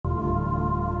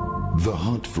The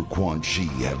hunt for Quan Chi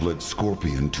had led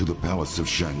Scorpion to the palace of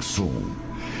Shang Tsung.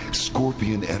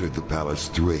 Scorpion entered the palace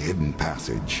through a hidden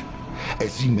passage.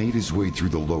 As he made his way through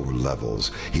the lower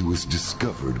levels, he was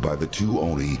discovered by the two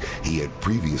Oni he had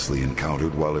previously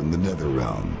encountered while in the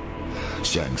Netherrealm.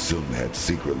 Shang Tsung had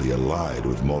secretly allied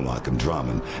with Moloch and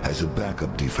Draman as a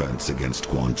backup defense against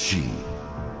Quan Chi.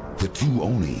 The two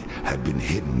Oni had been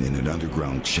hidden in an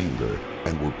underground chamber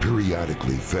and were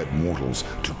periodically fed mortals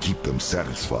to keep them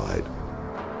satisfied.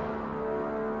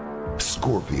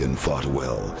 Scorpion fought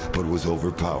well, but was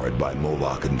overpowered by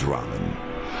Moloch and Draman.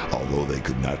 Although they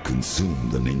could not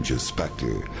consume the ninja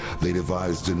specter, they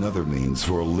devised another means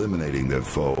for eliminating their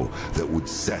foe that would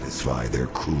satisfy their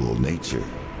cruel nature.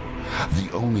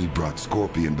 The Oni brought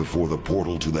Scorpion before the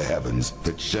portal to the heavens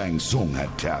that Shang Tsung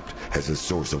had tapped as a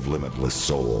source of limitless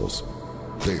souls.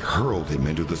 They hurled him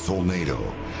into the Solnado,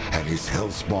 and his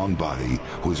hellspawn body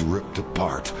was ripped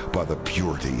apart by the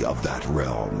purity of that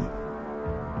realm.